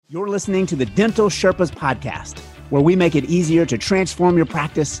You're listening to the Dental Sherpas podcast, where we make it easier to transform your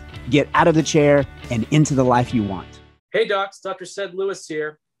practice, get out of the chair, and into the life you want. Hey docs, Dr. Sed Lewis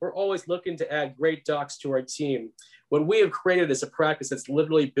here. We're always looking to add great docs to our team. What we have created is a practice that's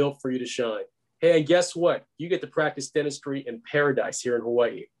literally built for you to shine. Hey, and guess what? You get to practice dentistry in paradise here in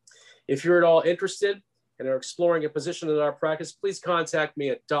Hawaii. If you're at all interested and are exploring a position in our practice, please contact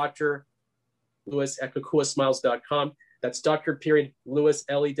me at Dr. Lewis at kokuasmiles.com. That's Dr. Lewis, Lewis,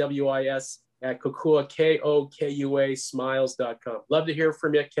 at Kokua, Kokua, smiles.com. Love to hear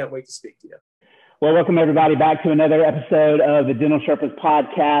from you. Can't wait to speak to you. Well, welcome everybody back to another episode of the Dental Sherpas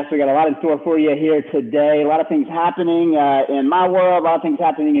podcast. We got a lot in store for you here today. A lot of things happening in my world, a lot of things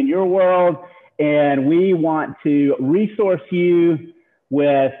happening in your world. And we want to resource you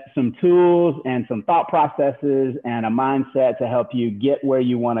with some tools and some thought processes and a mindset to help you get where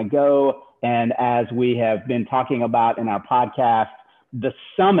you want to go. And as we have been talking about in our podcast, the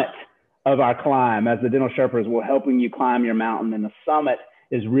summit of our climb, as the Dental Sherpas, we're helping you climb your mountain. And the summit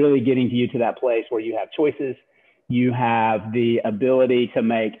is really getting you to that place where you have choices. You have the ability to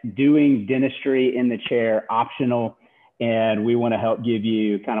make doing dentistry in the chair optional. And we want to help give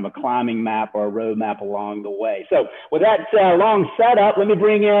you kind of a climbing map or a road map along the way. So with that long setup, let me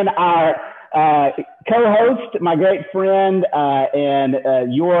bring in our co-host, my great friend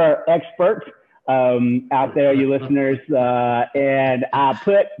and your expert out there, you listeners. And I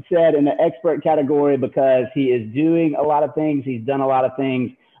put Sed in the expert category because he is doing a lot of things. He's done a lot of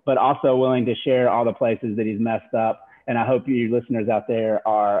things, but also willing to share all the places that he's messed up. And I hope you listeners out there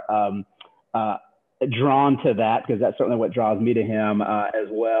are drawn to that, because that's certainly what draws me to him as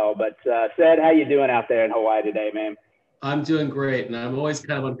well. But Sed, how you doing out there in Hawaii today, man? I'm doing great, and I'm always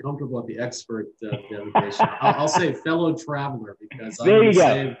kind of uncomfortable at the expert designation. I'll say fellow traveler, because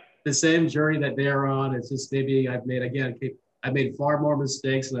I'm the same journey that they're on. It's just maybe I've made far more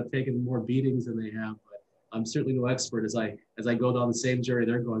mistakes and I've taken more beatings than they have. But I'm certainly no expert as I go down the same journey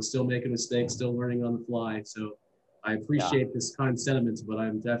they're going, still making mistakes, still learning on the fly. So I appreciate this kind sentiments, but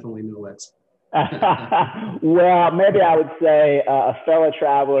I'm definitely no expert. Well, maybe I would say a fellow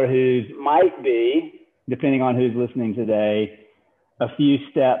traveler who might be, depending on who's listening today, a few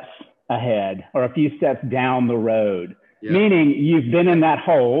steps ahead or a few steps down the road. Yep. Meaning you've been in that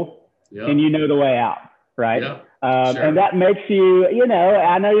hole. Yep. And you know the way out, right? Yep. Sure. And that makes you,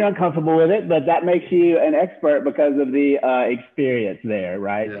 I know you're uncomfortable with it, but that makes you an expert because of the experience there,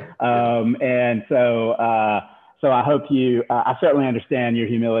 right? Yeah. And so I hope I certainly understand your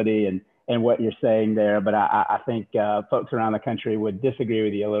humility and what you're saying there, but I think folks around the country would disagree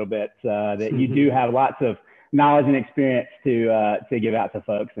with you a little bit, that you do have lots of knowledge and experience to give out to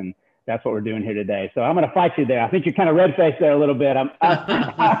folks, and that's what we're doing here today. So I'm going to fight you there. I think you're kind of red-faced there a little bit. I'm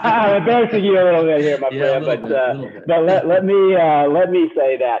embarrassing you a little bit here, my friend. But let me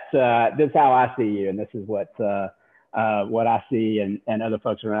say that this is how I see you, and this is what I see, and other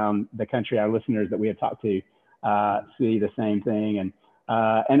folks around the country, our listeners that we have talked to, see the same thing, and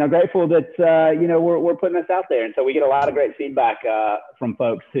are grateful that we're putting this out there. And so we get a lot of great feedback from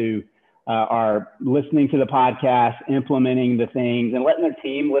folks who are listening to the podcast, implementing the things, and letting their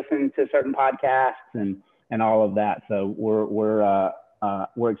team listen to certain podcasts and all of that. So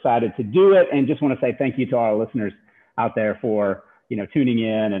we're excited to do it, and just want to say thank you to our listeners out there for tuning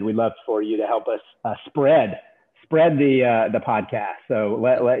in, and we'd love for you to help us spread the podcast. So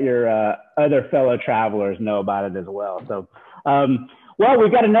let your other fellow travelers know about it as well. So. Well,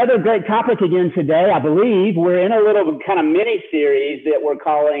 we've got another great topic again today. I believe we're in a little kind of mini series that we're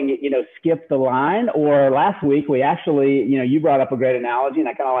calling, Skip the Line. Or last week, we actually, you brought up a great analogy, and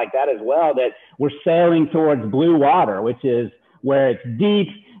I kind of like that as well, that we're sailing towards blue water, which is where it's deep,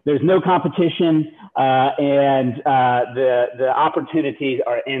 there's no competition, and the opportunities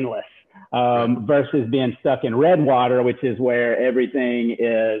are endless, versus being stuck in red water, which is where everything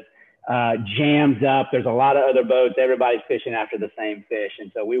is jams up. There's a lot of other boats. Everybody's fishing after the same fish. And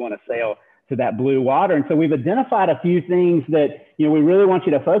so we want to sail to that blue water. And so we've identified a few things that, we really want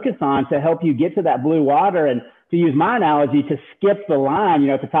you to focus on to help you get to that blue water. And to use my analogy, to skip the line,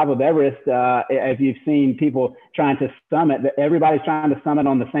 at the top of Everest, as you've seen people trying to summit, everybody's trying to summit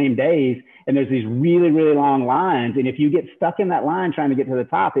on the same days. And there's these really, really long lines. And if you get stuck in that line trying to get to the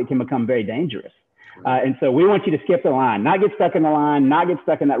top, it can become very dangerous. And so we want you to skip the line, not get stuck in the line, not get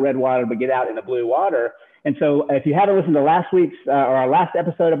stuck in that red water, but get out in the blue water. And so if you haven't listened to last week's or our last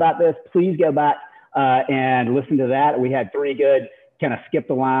episode about this, please go back and listen to that. We had 3 good kind of skip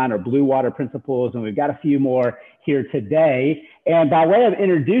the line or blue water principles, and we've got a few more here today. And by way of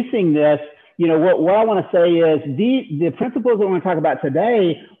introducing this, what I want to say is the principles that we're going to talk about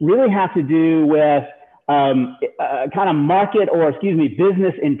today really have to do with kind of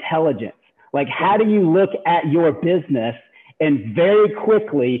business intelligence. Like, how do you look at your business and very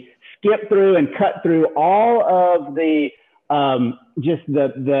quickly skip through and cut through all of the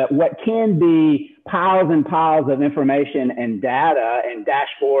what can be piles and piles of information and data and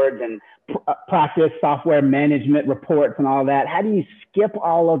dashboards and practice software management reports and all that? How do you skip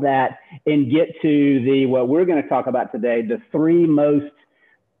all of that and get to what we're going to talk about today, the three most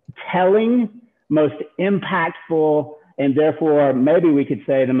telling, most impactful, and therefore maybe we could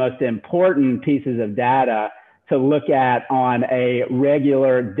say the most important pieces of data to look at on a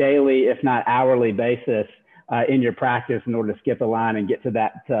regular, daily, if not hourly basis in your practice in order to skip the line and get to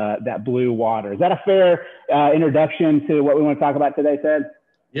that blue water. Is that a fair introduction to what we want to talk about today, Ted?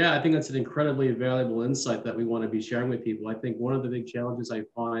 Yeah, I think that's an incredibly valuable insight that we want to be sharing with people. I think one of the big challenges I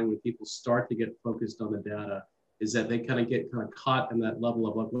find when people start to get focused on the data is that they get caught in that level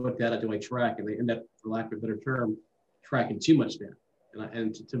of, like, what data do I track? And they end up, for lack of a better term, tracking too much data.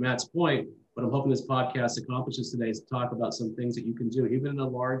 And to Matt's point, what I'm hoping this podcast accomplishes today is to talk about some things that you can do, even in a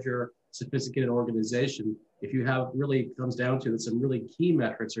larger, sophisticated organization. If you have, really comes down to some really key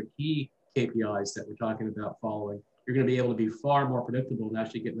metrics or key KPIs that we're talking about following, you're going to be able to be far more predictable and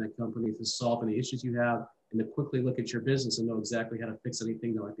actually getting that company to solve any issues you have and to quickly look at your business and know exactly how to fix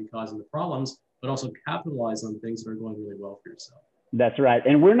anything that might be causing the problems, but also capitalize on things that are going really well for yourself. That's right.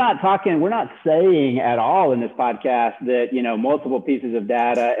 And we're not saying at all in this podcast that, multiple pieces of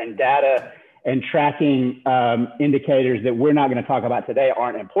data and tracking indicators that we're not going to talk about today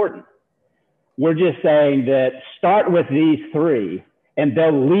aren't important. We're just saying that start with these three and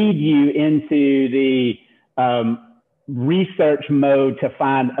they'll lead you into the research mode to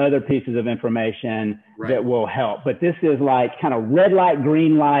find other pieces of information that will help. But this is like kind of red light,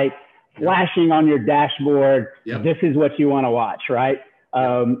 green light, flashing on your dashboard. Yep. This is what you want to watch, right?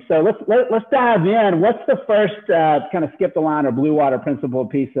 So let's dive in. What's the first kind of skip the line or blue water principle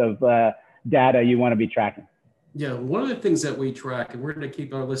piece of data you want to be tracking? Yeah, one of the things that we track, and we're going to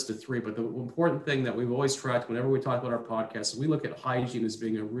keep our list of three, but the important thing that we've always tracked whenever we talk about our podcast is we look at hygiene as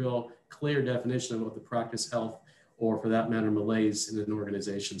being a real clear definition of what the practice health, or for that matter, malaise in an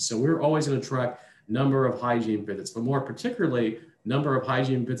organization. So we're always going to track number of hygiene visits, but more particularly number of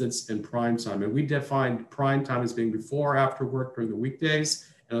hygiene visits in prime time. And we define prime time as being before or after work during the weekdays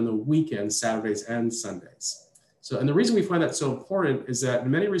and on the weekends, Saturdays and Sundays. So, and the reason we find that so important is that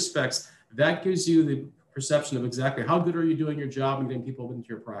in many respects, that gives you the perception of exactly how good are you doing your job and getting people into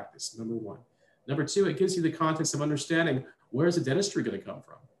your practice, number one. Number two, it gives you the context of understanding where's the dentistry going to come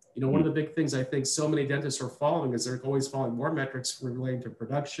from. One of the big things I think so many dentists are following is they're always following more metrics relating to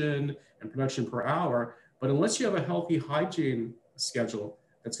production and production per hour. But unless you have a healthy hygiene schedule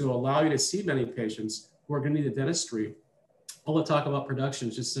that's going to allow you to see many patients who are going to need a dentistry, all the talk about production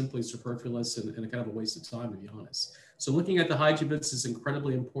is just simply superfluous and a kind of a waste of time, to be honest. So looking at the hygiene bits is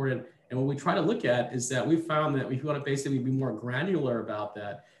incredibly important. And what we try to look at is that we found that if you want to basically be more granular about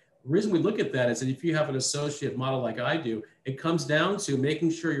that, the reason we look at that is that if you have an associate model like I do, it comes down to making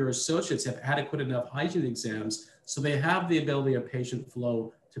sure your associates have adequate enough hygiene exams so they have the ability of patient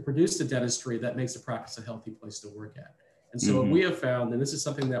flow to produce the dentistry that makes the practice a healthy place to work at. And so what we have found, and this is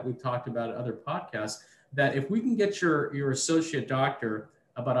something that we've talked about at other podcasts, that if we can get your associate doctor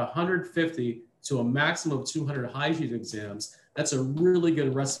about 150 to a maximum of 200 hygiene exams, that's a really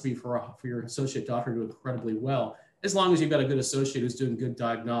good recipe for your associate doctor to do incredibly well, as long as you've got a good associate who's doing good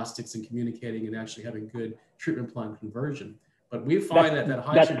diagnostics and communicating and actually having good treatment plan conversion. But we find that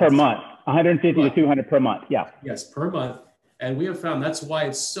hygiene... That's per month, 150 to 200 per month, yeah. Yes, per month. And we have found that's why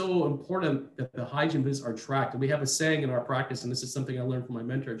it's so important that the hygiene visits are tracked. And we have a saying in our practice, and this is something I learned from my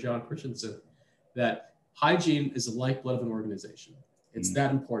mentor, John Christensen, that hygiene is the lifeblood of an organization. It's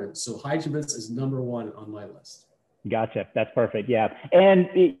that important. So hygiene visits is number one on my list. Gotcha. That's perfect. Yeah. And,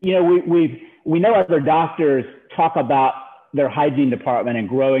 we know other doctors talk about their hygiene department and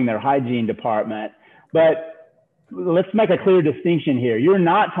growing their hygiene department, but let's make a clear distinction here. You're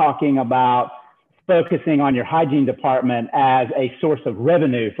not talking about focusing on your hygiene department as a source of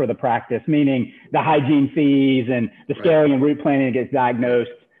revenue for the practice, meaning the hygiene fees and the scaling and root planning gets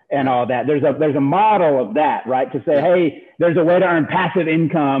diagnosed and all that. There's a model of that, right? To say, hey, there's a way to earn passive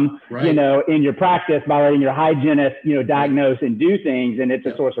income, in your practice by letting your hygienist, diagnose and do things, and it's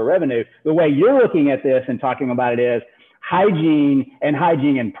a source of revenue. The way you're looking at this and talking about it is hygiene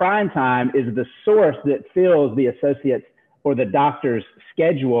in prime time is the source that fills the associate's or the doctor's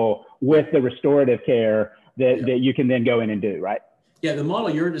schedule with the restorative care that you can then go in and do, right? Yeah, the model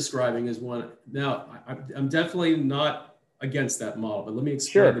you're describing is one. Now, I'm definitely not against that model, but let me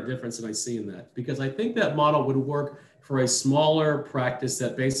explain the difference that I see in that, because I think that model would work for a smaller practice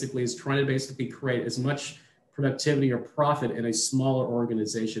that basically is trying to basically create as much productivity or profit in a smaller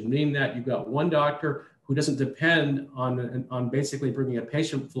organization, meaning that you've got one doctor who doesn't depend on basically bringing a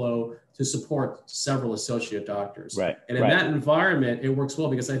patient flow to support several associate doctors. Right. And in that environment, it works well,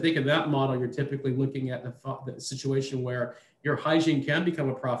 because I think in that model, you're typically looking at the situation where your hygiene can become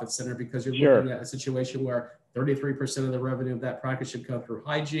a profit center, because you're looking at a situation where 33% of the revenue of that practice should come through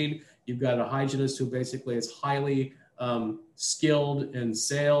hygiene. You've got a hygienist who basically is highly skilled in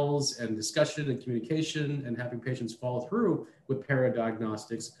sales and discussion and communication and having patients follow through with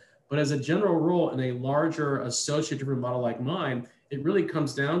paradiagnostics. But as a general rule, in a larger associate-driven model like mine, it really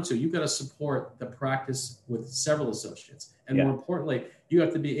comes down to you've got to support the practice with several associates. And more importantly, you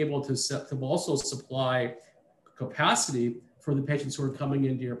have to be able to also supply capacity for the patients who are coming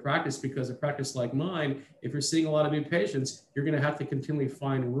into your practice, because a practice like mine, if you're seeing a lot of new patients, you're going to have to continually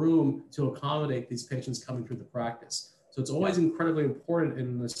find room to accommodate these patients coming through the practice. So it's always incredibly important in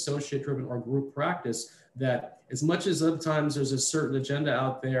an associate-driven or group practice that, as much as sometimes there's a certain agenda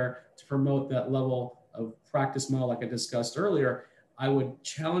out there to promote that level of practice model, like I discussed earlier, I would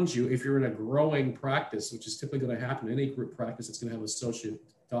challenge you, if you're in a growing practice, which is typically going to happen in any group practice that's going to have associate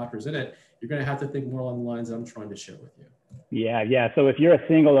doctors in it, you're going to have to think more along the lines that I'm trying to share with you. Yeah. So if you're a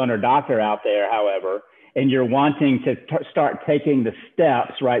single owner doctor out there, however, and you're wanting to start taking the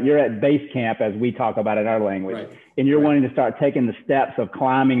steps, right? You're at base camp, as we talk about in our language, and you're wanting to start taking the steps of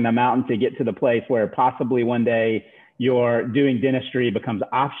climbing the mountain to get to the place where possibly one day your doing dentistry becomes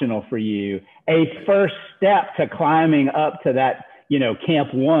optional for you. A first step to climbing up to that,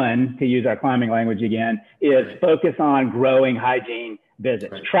 camp one, to use our climbing language again, is focus on growing hygiene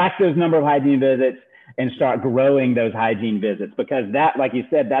visits. Track those number of hygiene visits and start growing those hygiene visits, because that, like you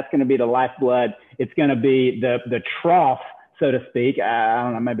said, that's going to be the lifeblood. It's going to be the trough, so to speak. I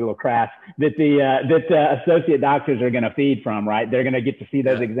don't know, maybe a little crass, that the associate doctors are going to feed from, right? They're going to get to see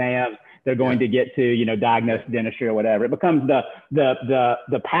those exams. They're going to get to, diagnose dentistry or whatever. It becomes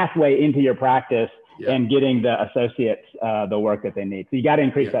the pathway into your practice and getting the associates the work that they need. So you got to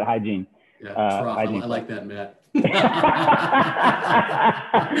increase that hygiene. I like that, Matt. we gotta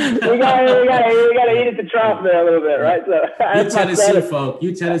eat at the trough there a little bit, right? So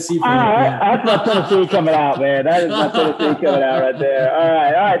you Tennessee folk. That's my Tennessee coming out, man. That is my Tennessee coming out right there. All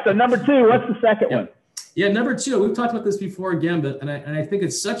right. So number 2, what's the second one? Yeah, number 2. We've talked about this before again, but I think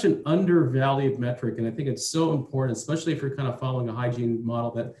it's such an undervalued metric, and I think it's so important, especially if you're kind of following a hygiene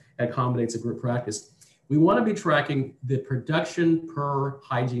model that accommodates a group practice. We want to be tracking the production per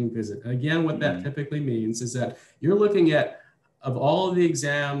hygiene visit. And again, what that typically means is that you're looking at, of all of the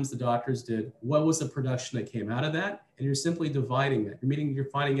exams the doctors did, what was the production that came out of that? And you're simply dividing that. You're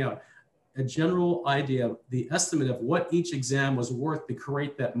finding out a general idea of the estimate of what each exam was worth to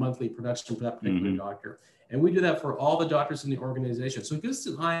create that monthly production for that particular doctor. And we do that for all the doctors in the organization. So it gives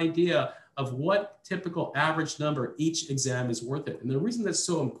us an idea of what typical average number each exam is worth it. And the reason that's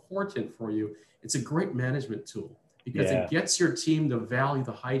so important for you, it's a great management tool, because it gets your team to value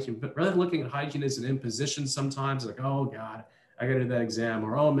the hygiene. But rather than looking at hygiene as an imposition sometimes, like, oh God, I got to do that exam,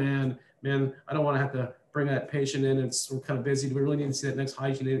 or oh man, I don't want to have to bring that patient in. We're kind of busy. Do we really need to see that next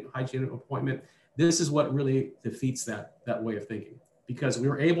hygiene appointment? This is what really defeats that way of thinking, because we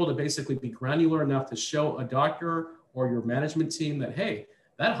were able to basically be granular enough to show a doctor or your management team that, hey,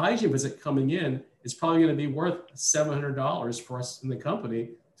 that hygiene visit coming in is probably going to be worth $700 for us in the company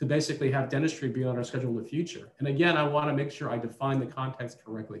to basically have dentistry be on our schedule in the future. And again, I want to make sure I define the context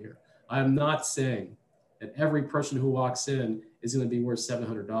correctly here. I am not saying that every person who walks in is going to be worth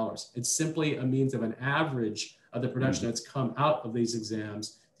 $700. It's simply a means of an average of the production that's come out of these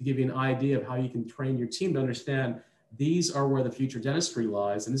exams to give you an idea of how you can train your team to understand these are where the future dentistry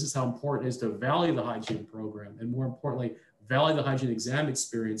lies. And this is how important it is to value the hygiene program, and more importantly, value the hygiene exam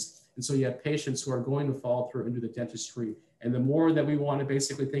experience. And so you have patients who are going to follow through into the dentistry. And the more that we want to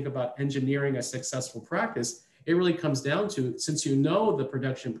basically think about engineering a successful practice, it really comes down to, since you know the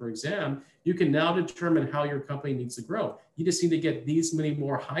production per exam, you can now determine how your company needs to grow. You just need to get these many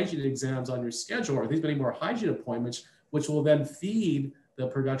more hygiene exams on your schedule, or these many more hygiene appointments, which will then feed the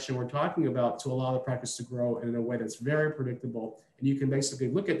production we're talking about to allow the practice to grow in a way that's very predictable. And you can basically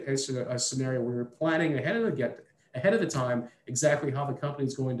look at a scenario where you're planning ahead of the time exactly how the company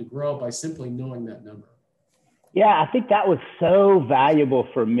is going to grow by simply knowing that number. Yeah, I think that was so valuable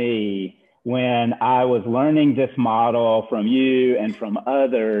for me when I was learning this model from you and from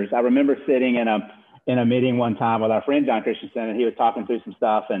others. I remember sitting in a meeting one time with our friend John Christensen, and he was talking through some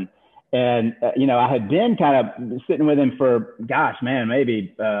stuff, and I had been kind of sitting with him for,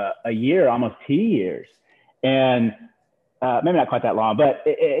 maybe a year, almost 2 years, and maybe not quite that long, but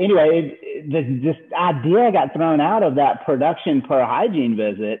anyway, this idea got thrown out of that production per hygiene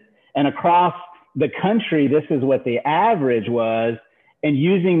visit, and across the country, this is what the average was. And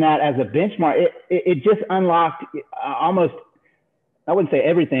using that as a benchmark, it just unlocked almost, I wouldn't say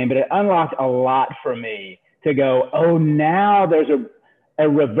everything, but it unlocked a lot for me to go, oh, now there's a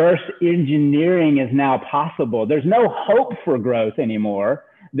reverse engineering is now possible. There's no hope for growth anymore.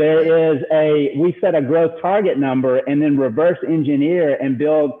 There is we set a growth target number and then reverse engineer and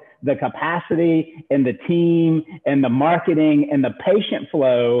build the capacity and the team and the marketing and the patient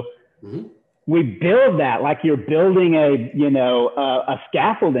flow. Mm-hmm. We build that like you're building a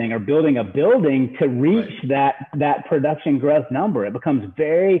scaffolding or building a building to reach that production growth number. It becomes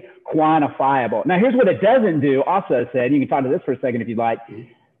very quantifiable. Now, here's what it doesn't do. Also said, you can talk to this for a second if you'd like.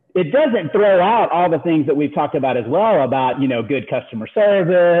 It doesn't throw out all the things that we've talked about as well about, good customer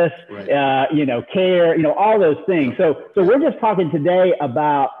service, care, all those things. So we're just talking today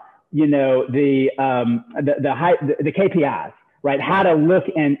about, the KPIs. Right. How to look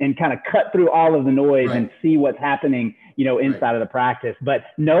and kind of cut through all of the noise and see what's happening, inside of the practice. But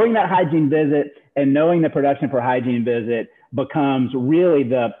knowing that hygiene visit and knowing the production per hygiene visit becomes really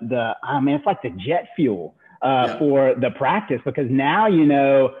it's like the jet fuel for the practice, because now,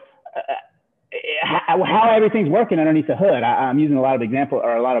 how everything's working underneath the hood. I'm using a lot of examples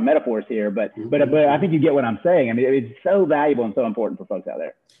or a lot of metaphors here, but I think you get what I'm saying. I mean, it's so valuable and so important for folks out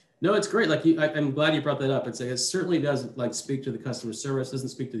there. No, it's great. Like I'm glad you brought that up. It certainly doesn't speak to the customer service, doesn't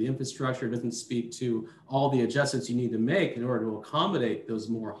speak to the infrastructure, doesn't speak to all the adjustments you need to make in order to accommodate those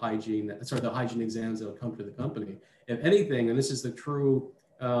more the hygiene exams that will come to the company. If anything, and this is the true,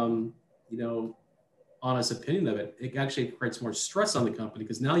 honest opinion of it, it actually creates more stress on the company,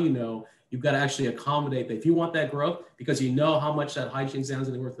 because now you've got to actually accommodate that. If you want that growth, because how much that hygiene exam is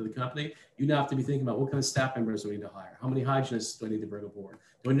going to be worth to the company, you now have to be thinking about what kind of staff members do we need to hire? How many hygienists do I need to bring aboard?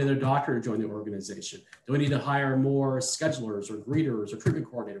 Do I need another doctor to join the organization? Do I need to hire more schedulers or greeters or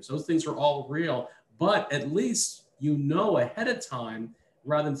treatment coordinators? Those things are all real, but at least ahead of time,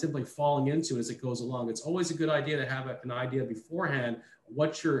 rather than simply falling into it as it goes along. It's always a good idea to have an idea beforehand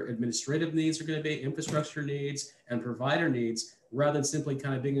what your administrative needs are going to be, infrastructure needs, and provider needs, rather than simply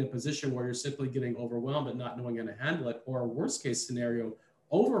kind of being in a position where you're simply getting overwhelmed and not knowing how to handle it, or a worst case scenario,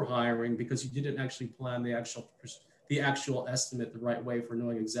 over hiring because you didn't actually plan the actual estimate the right way for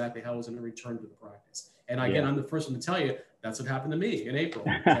knowing exactly how it was going to return to the practice. And again, I'm the first one to tell you that's what happened to me in April.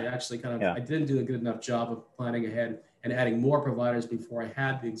 I actually I didn't do a good enough job of planning ahead and adding more providers before I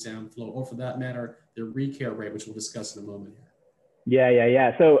had the exam flow, or for that matter, the recare rate, which we'll discuss in a moment here.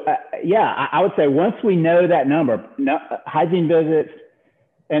 Yeah. So, I would say once we know that number, hygiene visits,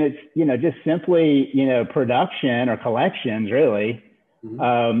 and it's, just simply, production or collections really,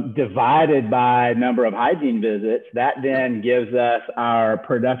 divided by number of hygiene visits, that then gives us our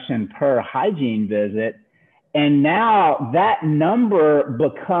production per hygiene visit. And now that number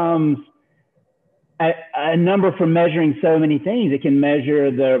becomes a number for measuring so many things. It can measure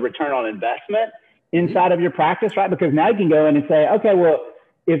the return on investment inside of your practice, right? Because now you can go in and say, okay, well,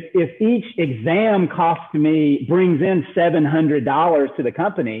 if each exam brings in $700 to the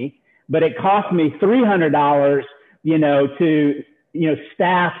company, but it costs me $300, to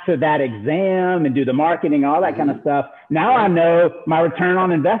staff to that exam and do the marketing, all that kind of stuff. Now I know my return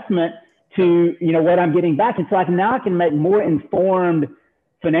on investment to, what I'm getting back. And so now I can make more informed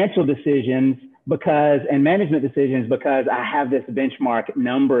financial decisions and management decisions, because I have this benchmark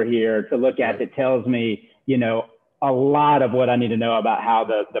number here to look at that tells me, a lot of what I need to know about how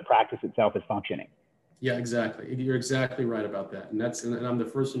the practice itself is functioning. Yeah, exactly. You're exactly right about that. And I'm the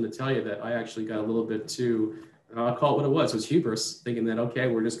first one to tell you that I actually got a little bit too, I'll call it what it was. It was hubris, thinking that, okay,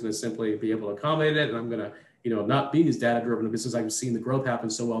 we're just going to simply be able to accommodate it. And I'm going to, not be as data driven, because I've seen the growth happen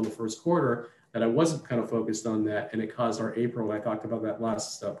so well in the first quarter that I wasn't kind of focused on that. And it caused our April, and I talked about that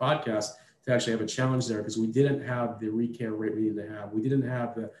last podcast, to actually have a challenge there, because we didn't have the recare rate we needed to have. We didn't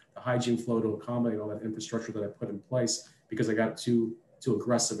have the hygiene flow to accommodate all that infrastructure that I put in place, because I got too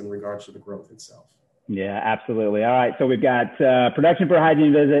aggressive in regards to the growth itself. Yeah, absolutely. All right. So we've got production per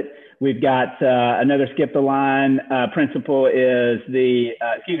hygiene visit. We've got another skip the line principle is we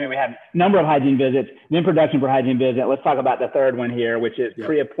have number of hygiene visits, then production per hygiene visit. Let's talk about the third one here, which is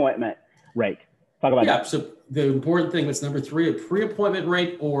pre-appointment rate. Talk about that. So the important thing was number 3, a pre-appointment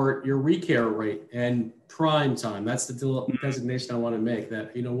rate or your recare rate, and prime time. That's the designation I want to make.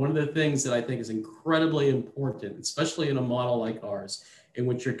 That, one of the things that I think is incredibly important, especially in a model like ours, in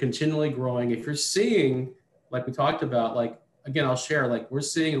which you're continually growing. If you're seeing, like we talked about, again, I'll share, we're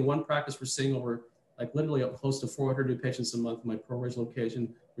seeing in one practice, we're seeing over literally close to 400 new patients a month in my ProRes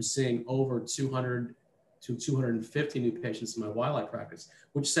location. We're seeing over 200 to 250 new patients in my wildlife practice,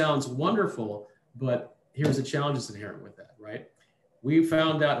 which sounds wonderful, but here's the challenges inherent with that, right? We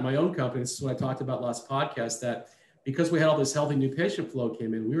found out in my own company, this is what I talked about last podcast, that because we had all this healthy new patient flow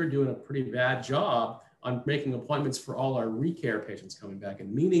came in, we were doing a pretty bad job on making appointments for all our recare patients coming back.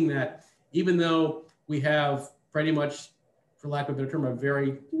 And meaning that even though we have pretty much, for lack of a better term, a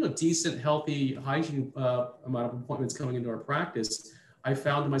very decent, healthy hygiene amount of appointments coming into our practice, I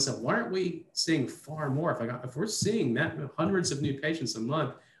found to myself, why aren't we seeing far more? If we're seeing that hundreds of new patients a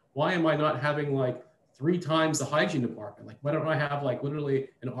month, why am I not having like 3 times the hygiene department? Like, why don't I have like literally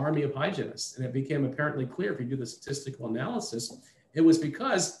an army of hygienists? And it became apparently clear if you do the statistical analysis, it was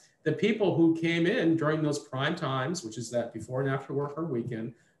because the people who came in during those prime times, which is that before and after work or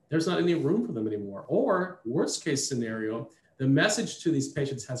weekend, there's not any room for them anymore. Or worst case scenario, the message to these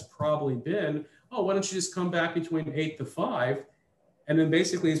patients has probably been, oh, why don't you just come back between 8 to 5? And then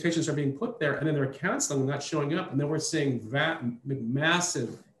basically these patients are being put there and then they're canceling, not showing up. And then we're seeing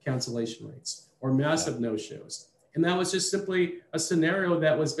massive cancellation rates or massive no-shows. And that was just simply a scenario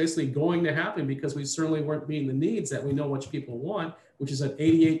that was basically going to happen because we certainly weren't meeting the needs that we know which people want, which is that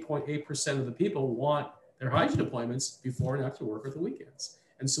 88.8% of the people want their hygiene appointments before and after work or the weekends.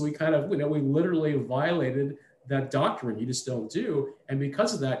 And so we kind of, we literally violated that doctrine. You just don't do. And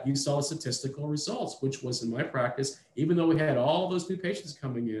because of that, you saw statistical results, which was in my practice, even though we had all those new patients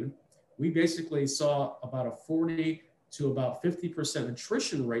coming in, we basically saw about a 40 to about 50%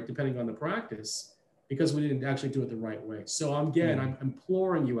 attrition rate, depending on the practice, because we didn't actually do it the right way. So I'm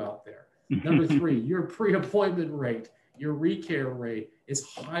imploring you out there. Number 3, your pre-appointment rate, your recare rate is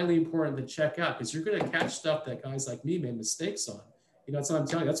highly important to check out because you're going to catch stuff that guys like me made mistakes on. That's what I'm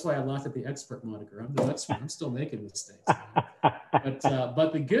telling you. That's why I laughed at the expert moniker. I'm the expert. I'm still making mistakes.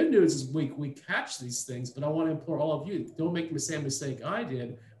 But the good news is we catch these things. But I want to implore all of you, don't make the same mistake I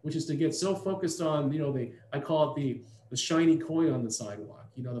did, which is to get so focused on, I call it the shiny coin on the sidewalk.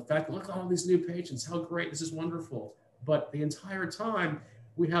 The fact that look at all these new patients, how great, this is wonderful. But the entire time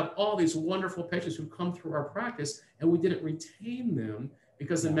we have all these wonderful patients who come through our practice and we didn't retain them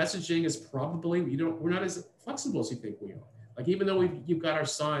because the messaging is probably, we're not as flexible as you think we are. Like, even though you've got our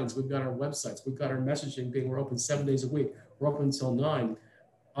signs, we've got our websites, we've got our messaging being, we're open 7 days a week, we're open until 9.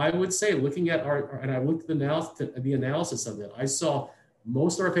 I would say looking at and I looked at the analysis of it, I saw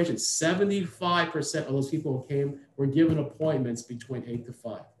most of our patients, 75% of those people who came were given appointments between 8 to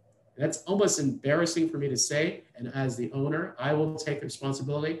 5. That's almost embarrassing for me to say. And as the owner, I will take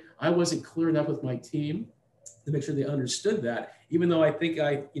responsibility. I wasn't clear enough with my team to make sure they understood that, even though I think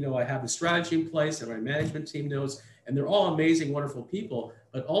I have the strategy in place and my management team knows, and they're all amazing, wonderful people.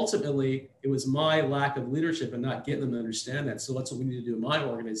 But ultimately, it was my lack of leadership and not getting them to understand that. So that's what we need to do in my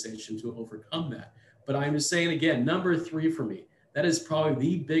organization to overcome that. But I'm just saying again, number 3 for me, that is probably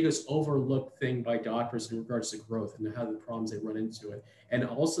the biggest overlooked thing by doctors in regards to growth and how the problems they run into it. And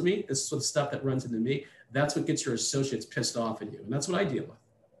also me, this is the stuff that runs into me. That's what gets your associates pissed off at you. And that's what I deal with,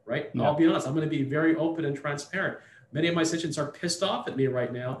 right? Yeah. I'll be honest, I'm going to be very open and transparent. Many of my assistants are pissed off at me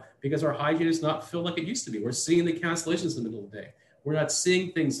right now because our hygiene is not filled like it used to be. We're seeing the cancellations in the middle of the day. We're not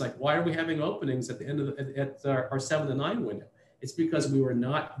seeing things like, why are we having openings at the end of our 7 to 9 window? It's because we were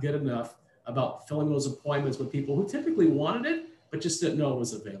not good enough about filling those appointments with people who typically wanted it, but just didn't know it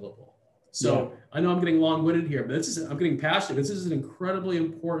was available. So I know I'm getting long-winded here, but I'm getting passionate. This is an incredibly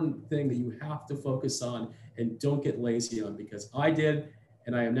important thing that you have to focus on and don't get lazy on, because I did,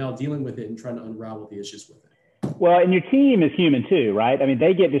 and I am now dealing with it and trying to unravel the issues with it. Well, and your team is human too, right? I mean,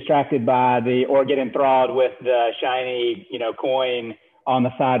 they get distracted or get enthralled with the shiny, coin on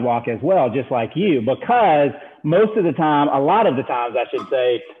the sidewalk as well, just like you, because most of the time, a lot of the times, I should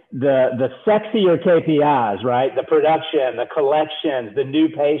say, the sexier KPIs, right? The production, the collections, the new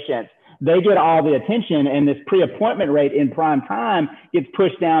patients, they get all the attention, and this pre-appointment rate in prime time gets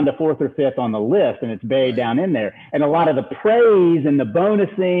pushed down to 4th or 5th on the list, and it's buried down in there. And a lot of the praise and the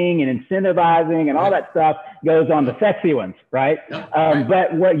bonusing and incentivizing and all that stuff goes on the sexy ones, right?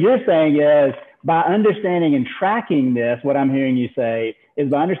 But what you're saying is, by understanding and tracking this, what I'm hearing you say is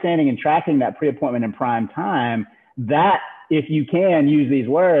by understanding and tracking that pre-appointment in prime time, that, if you can use these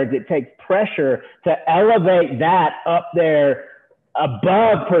words, it takes pressure to elevate that up there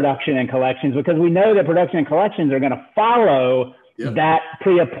above production and collections, because we know that production and collections are going to follow that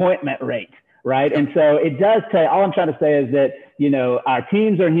pre-appointment rate, right? And so it does take, all I'm trying to say is that, our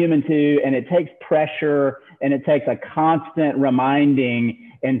teams are human too, and it takes pressure and it takes a constant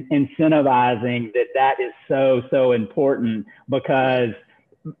reminding and incentivizing that is so, so important, because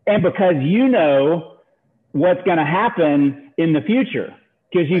you know what's going to happen in the future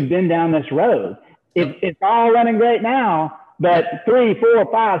because you've been down this road. It's all running great now, but 3,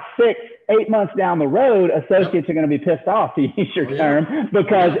 4, 5, 6, 8 months down the road, associates are going to be pissed off, to use your term,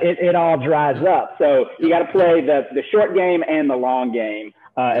 because it all dries up. So you got to play the short game and the long game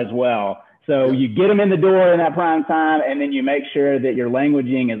as well. So you get them in the door in that prime time, and then you make sure that your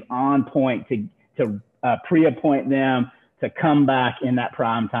languaging is on point to pre-appoint them to come back in that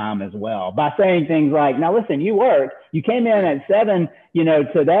prime time as well, by saying things like, now listen, you came in at 7,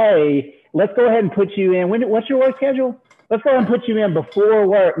 today, let's go ahead and put you in. What's your work schedule? Let's go ahead and put you in before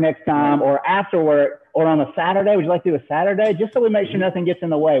work next time, or after work, or on a Saturday. Would you like to do a Saturday? Just so we make sure nothing gets in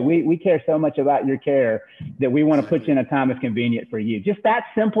the way. We care so much about your care that we want to put you in a time that's convenient for you. Just that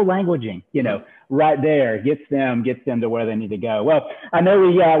simple languaging, right there gets them to where they need to go. Well, I know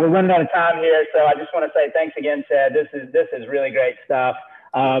we're running out of time here, so I just want to say thanks again, Ted. This is really great stuff.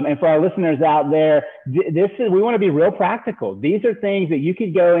 And for our listeners out there, we want to be real practical. These are things that you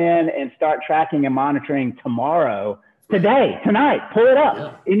could go in and start tracking and monitoring tomorrow. Today, tonight, pull it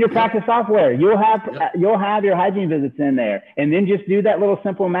up in your practice software. You'll have your hygiene visits in there, and then just do that little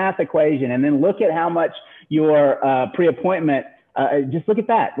simple math equation, and then look at how much your pre-appointment. Just look at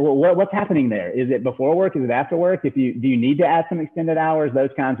that. What's happening there? Is it before work? Is it after work? Do you need to add some extended hours?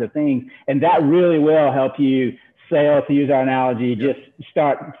 Those kinds of things, and that really will help you sail, to use our analogy. Just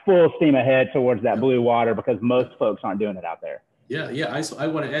start full steam ahead towards that blue water, because most folks aren't doing it out there. Yeah. I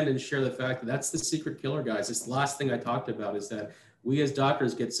want to end and share the fact that that's the secret killer, guys. This last thing I talked about is that we as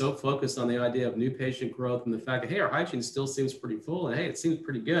doctors get so focused on the idea of new patient growth and the fact that, hey, our hygiene still seems pretty full, and hey, it seems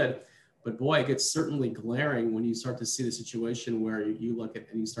pretty good. But boy, it gets certainly glaring when you start to see the situation where you look at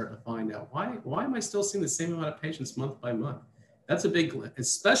and you start to find out, why am I still seeing the same amount of patients month by month? That's a big,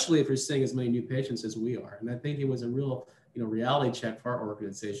 especially if you're seeing as many new patients as we are. And I think it was a real reality check for our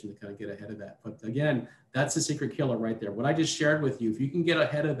organization to kind of get ahead of that. But again, that's the secret killer right there. What I just shared with you, if you can get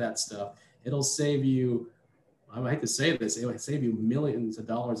ahead of that stuff, it'll save you, I hate to say this, it will save you millions of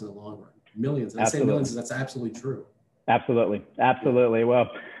dollars in the long run. Millions. I say millions, that's absolutely true. Absolutely.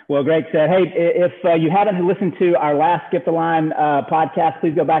 Well, great, Ted. Hey, if you haven't listened to our last Skip the Line podcast,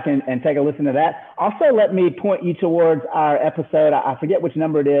 please go back and take a listen to that. Also, let me point you towards our episode. I forget which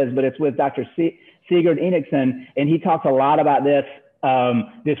number it is, but it's with Dr. Sigurd Enickson, and he talks a lot about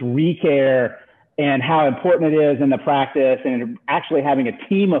this recare and how important it is in the practice, and actually having a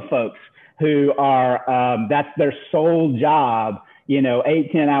team of folks who are, that's their sole job,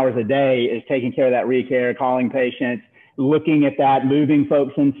 8-10 hours a day is taking care of that recare, calling patients, looking at that, moving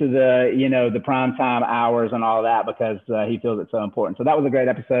folks into the prime time hours and all that, because he feels it's so important. So that was a great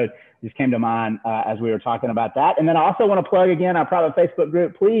episode. Just came to mind as we were talking about that. And then I also want to plug again our private Facebook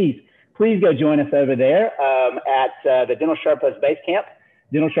group. Please go join us over there at the Dental Sherpas Base Camp.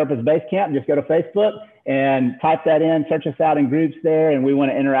 Dental Sherpas Base Camp. Just go to Facebook and type that in, search us out in groups there, and we want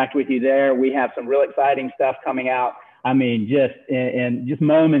to interact with you there. We have some real exciting stuff coming out. I mean, just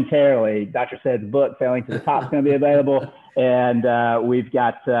momentarily, Dr. Said's book, Failing to the Top, is going to be available. And we've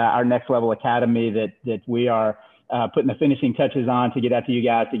got our Next Level Academy that we are putting the finishing touches on to get out to you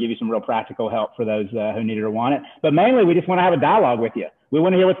guys to give you some real practical help for those who need it or want it. But mainly, we just want to have a dialogue with you. We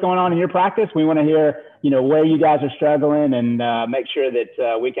want to hear what's going on in your practice. We want to hear, where you guys are struggling, and make sure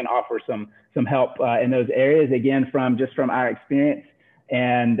that we can offer some help in those areas, again, from our experience.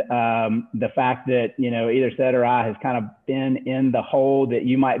 And the fact that, either Ted or I has kind of been in the hole that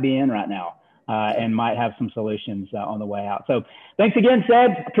you might be in right now, and might have some solutions on the way out. So thanks again,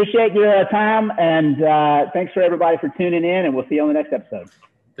 Ted. Appreciate your time. And thanks for everybody for tuning in, and we'll see you on the next episode.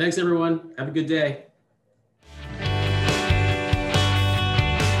 Thanks, everyone. Have a good day.